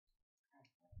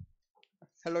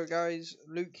Hello guys,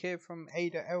 Luke here from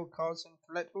Ada L Cards and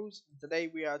Collectibles, and today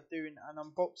we are doing an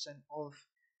unboxing of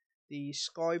the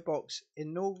Skybox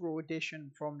Inaugural Edition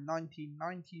from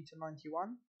 1990 to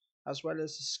 91, as well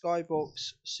as the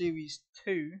Skybox Series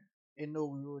 2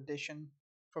 Inaugural Edition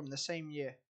from the same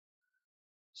year.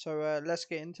 So let's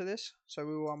get into this. So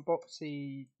we will unbox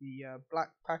the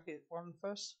black packet one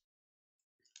first.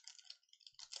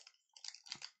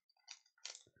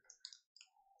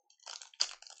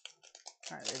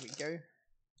 Alright, there we go.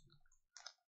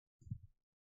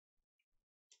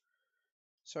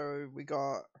 So we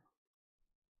got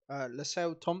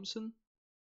LaSalle Thompson,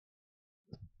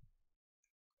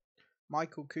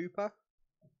 Michael Cooper,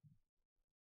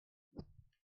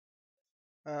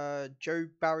 Joe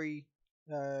Barry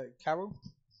Carroll,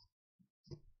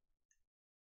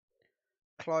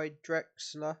 Clyde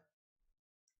Drexler,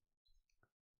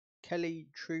 Kelly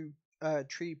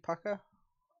Tree Pucker,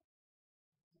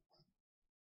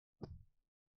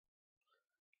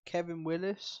 Kevin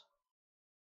Willis,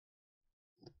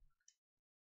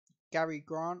 Gary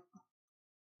Grant,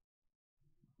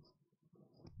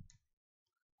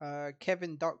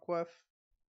 Kevin Duckworth,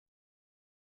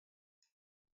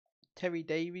 Terry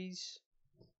Davies,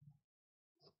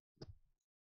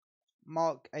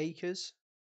 Mark Akers,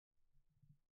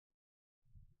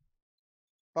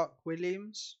 Buck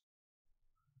Williams,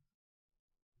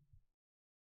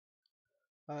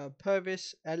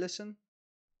 Purvis Ellison,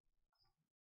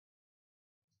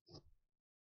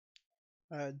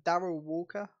 Darrell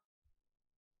Walker,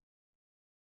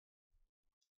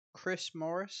 Chris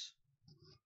Morris,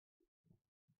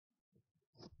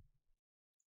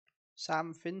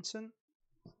 Sam Vincent,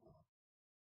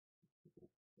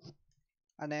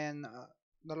 and then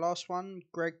the last one,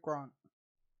 Greg Grant.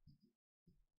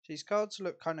 These cards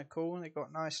look kind of cool. They've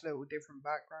got nice little different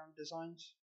background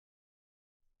designs.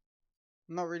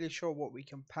 I'm not really sure what we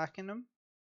can pack in them,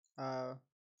 but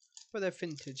they're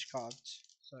vintage cards,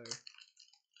 so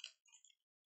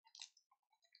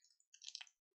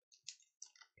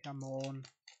come on.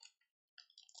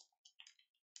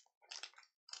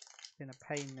 Been a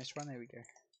pain this one. There we go.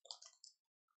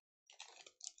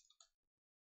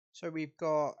 So we've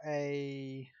got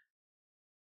a,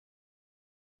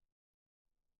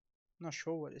 not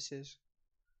sure what this is.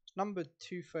 It's number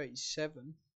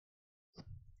 237.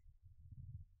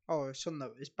 Oh,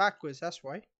 it's backwards. That's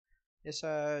why. It's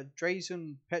a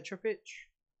Drazen Petrovic,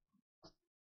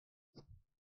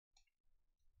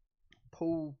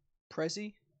 Paul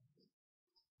Prezi.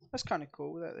 That's kind of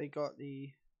cool that they got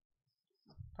the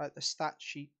stat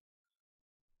sheet.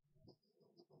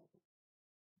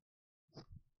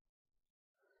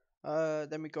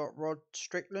 Then we got Rod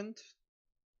Strickland.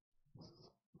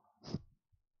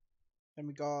 Then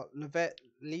we got Levette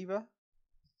Lever,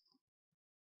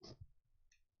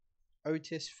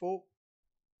 Otis Thorpe,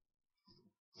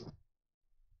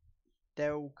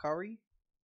 Del Curry,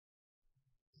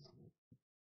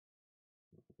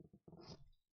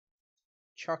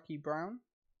 Chucky Brown.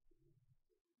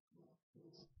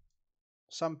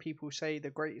 Some people say the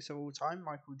greatest of all time,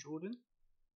 Michael Jordan,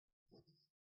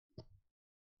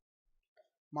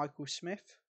 Michael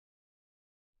Smith,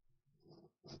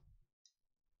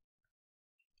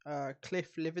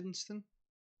 Cliff Livingston,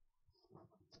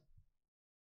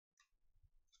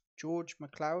 George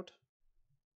McLeod,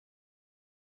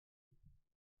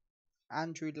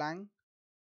 Andrew Lang,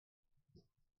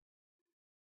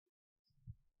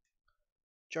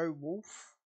 Joe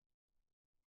Wolf,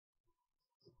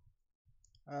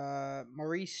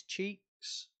 Maurice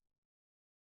Cheeks,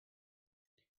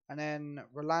 and then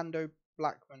Rolando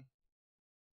Blackman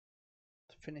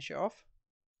to finish it off.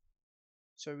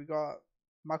 So we got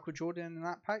Michael Jordan in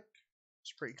that pack.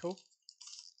 It's pretty cool.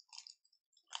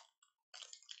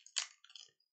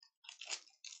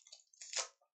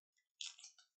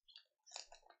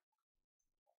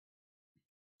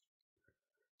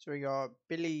 So we got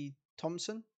Billy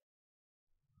Thompson,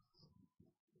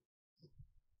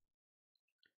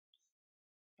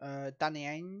 Danny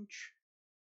Ainge,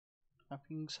 I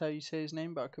think that's how you say his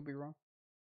name, but I could be wrong.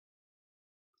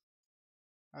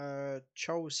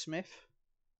 Charles Smith,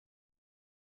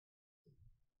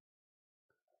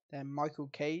 then Michael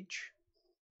Cage,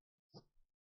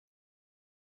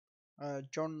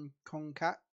 John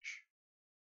Koncatch,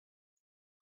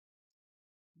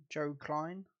 Joe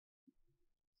Klein,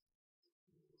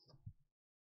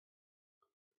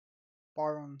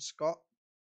 Byron Scott,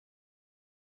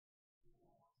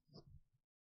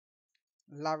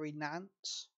 Larry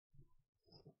Nance,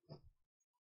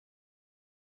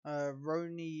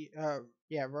 Ronnie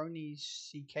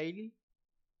Cicali,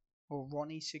 or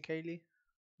Ronnie Cicali.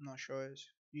 I'm not sure. It's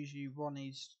usually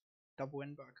Ronnie's double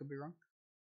N, but I could be wrong.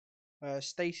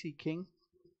 Stacey King,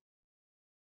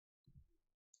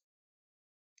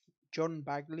 John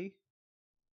Bagley,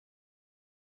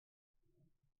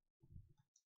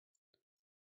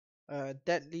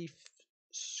 Detlef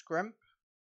Scremp,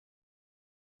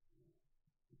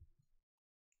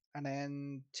 and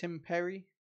then Tim Perry,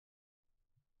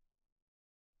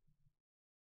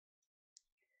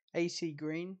 AC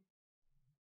Green,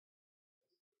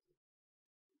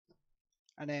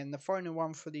 and then the final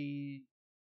one for the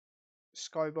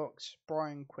Skybox,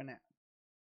 Brian Quinnett.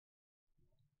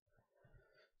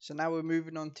 So now we're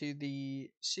moving on to the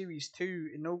Series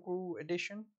 2 Inaugural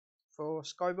Edition for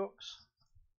Skybox.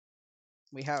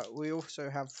 We also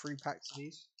have 3 packs of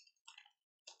these.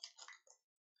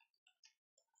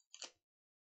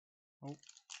 Oh.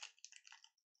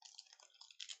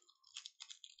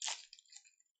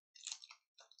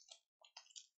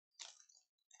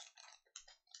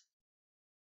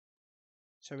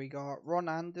 So we got Ron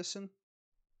Anderson,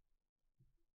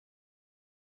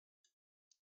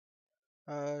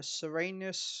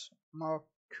 Serenus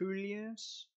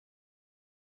Markulius.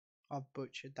 I've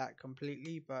butchered that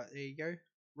completely, but there you go.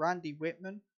 Randy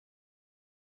Whitman,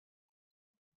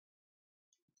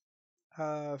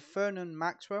 Fernan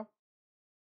Maxwell,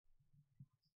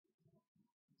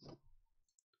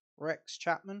 Rex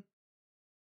Chapman.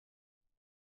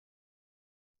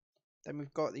 Then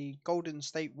we've got the Golden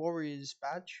State Warriors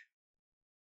badge,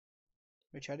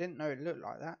 which I didn't know it looked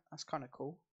like that. That's kind of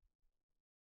cool.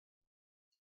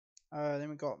 Then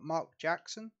we've got Mark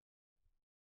Jackson,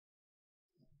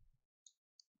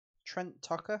 Trent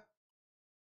Tucker.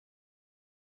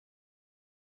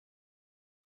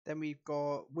 Then we've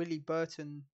got Willie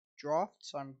Burton draft,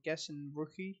 so I'm guessing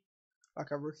rookie, like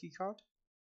a rookie card.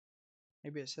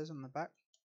 Maybe it says on the back.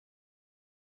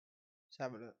 Let's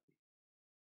have a look.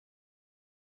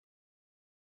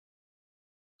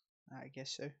 I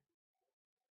guess so.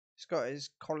 It's got his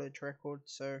college record,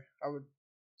 so I would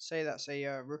say that's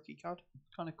a rookie card.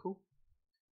 Kind of cool.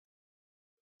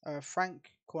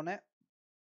 Frank Cornett.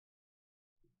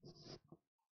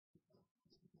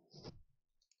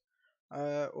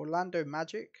 Orlando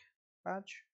Magic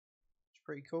badge. It's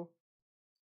pretty cool.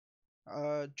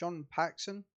 John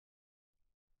Paxson.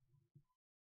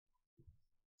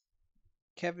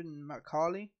 Kevin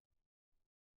McCarley.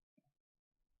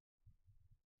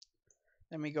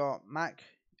 Then we got Mac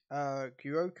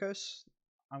Guiokas.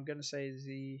 I'm going to say is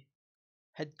the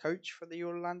head coach for the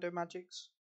Orlando Magics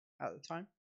at the time.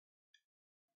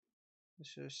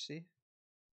 Let's just see.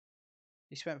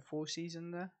 He spent 4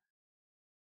 seasons there.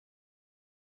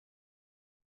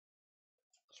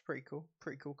 It's pretty cool.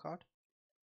 Pretty cool card.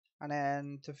 And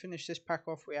then to finish this pack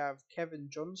off, we have Kevin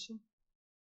Johnson.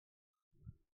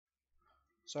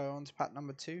 So on to pack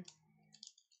number 2.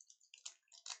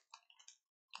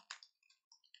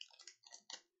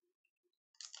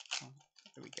 Oh,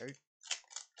 there we go.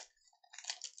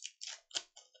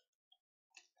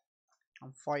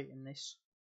 I'm fighting this.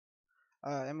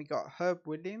 Then we got Herb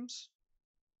Williams,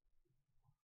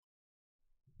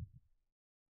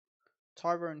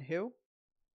 Tyrone Hill,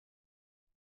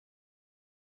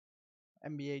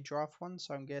 NBA draft one,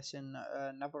 so I'm guessing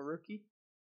another rookie.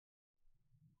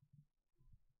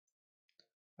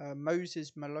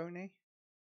 Moses Maloney,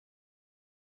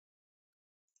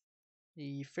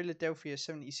 the Philadelphia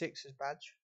 76ers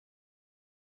badge.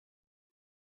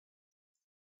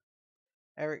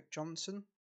 Eric Johnson,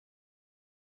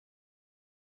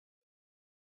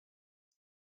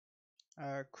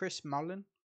 Chris Mullen,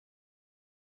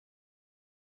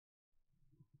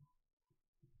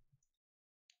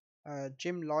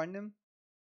 Jim Lynam,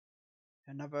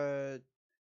 another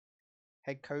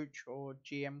head coach or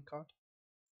GM card.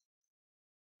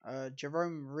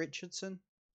 Jerome Richardson,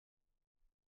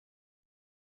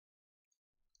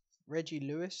 Reggie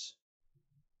Lewis,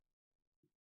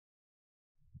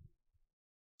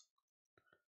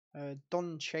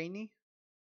 Don Chaney.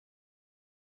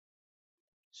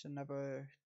 It's another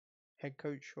head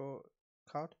coach or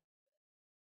card.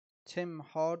 Tim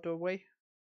Hardaway,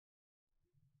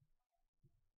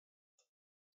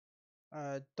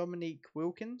 Dominique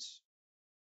Wilkins,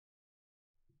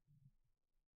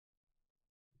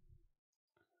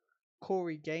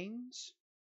 Corey Gaines,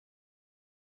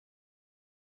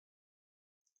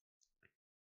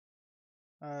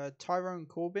 Tyrone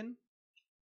Corbin,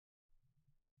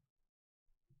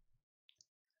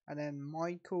 and then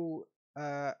Michael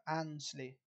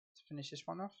Ansley to finish this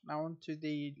one off. Now on to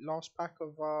the last pack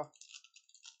of our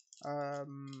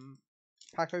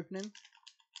pack opening.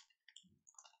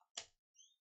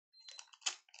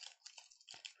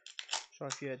 Sorry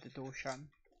if you heard the door shutting.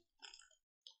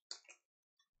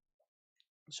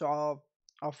 So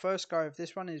our first guy of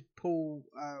this one is Paul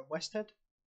Westhead.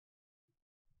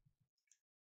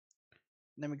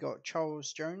 And then we got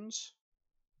Charles Jones,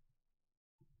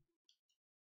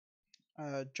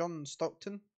 John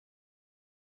Stockton.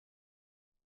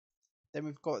 Then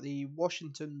we've got the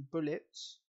Washington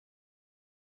Bullets,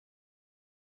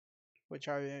 which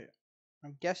I'm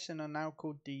guessing are now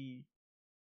called the,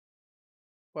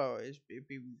 well, it'd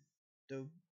be the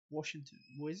Washington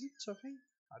Wizards, I think.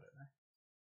 I don't know.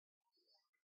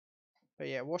 But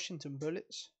yeah, Washington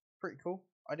Bullets, pretty cool.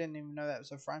 I didn't even know that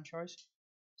was a franchise,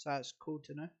 so that's cool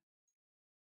to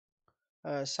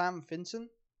know. Sam Finson,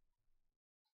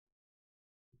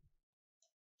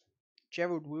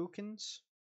 Gerald Wilkins,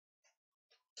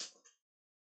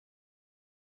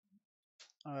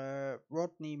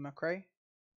 Rodney McRae,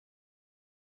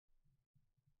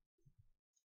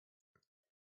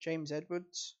 James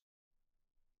Edwards,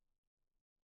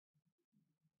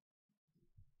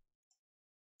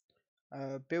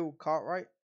 Bill Cartwright.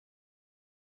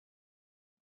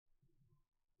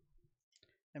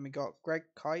 Then we got Greg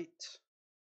Kite,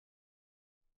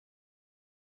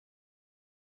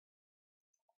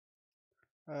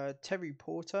 Terry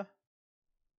Porter,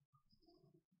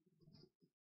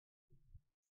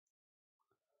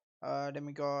 then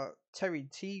we got Terry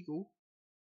Teagle,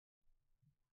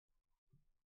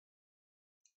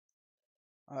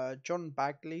 John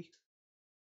Bagley,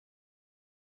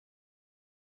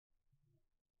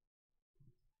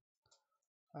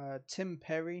 Tim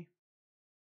Perry,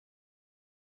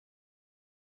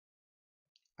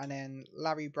 and then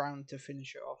Larry Brown to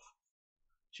finish it off.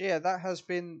 So yeah, that has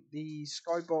been the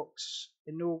Skybox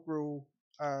Inaugural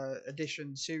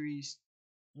Edition Series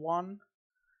 1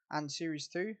 and Series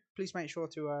 2. Please make sure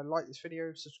to like this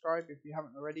video, subscribe if you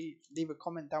haven't already, leave a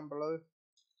comment down below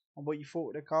on what you thought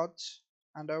of the cards,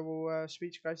 and I will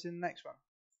speak to you guys in the next one.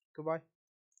 Goodbye.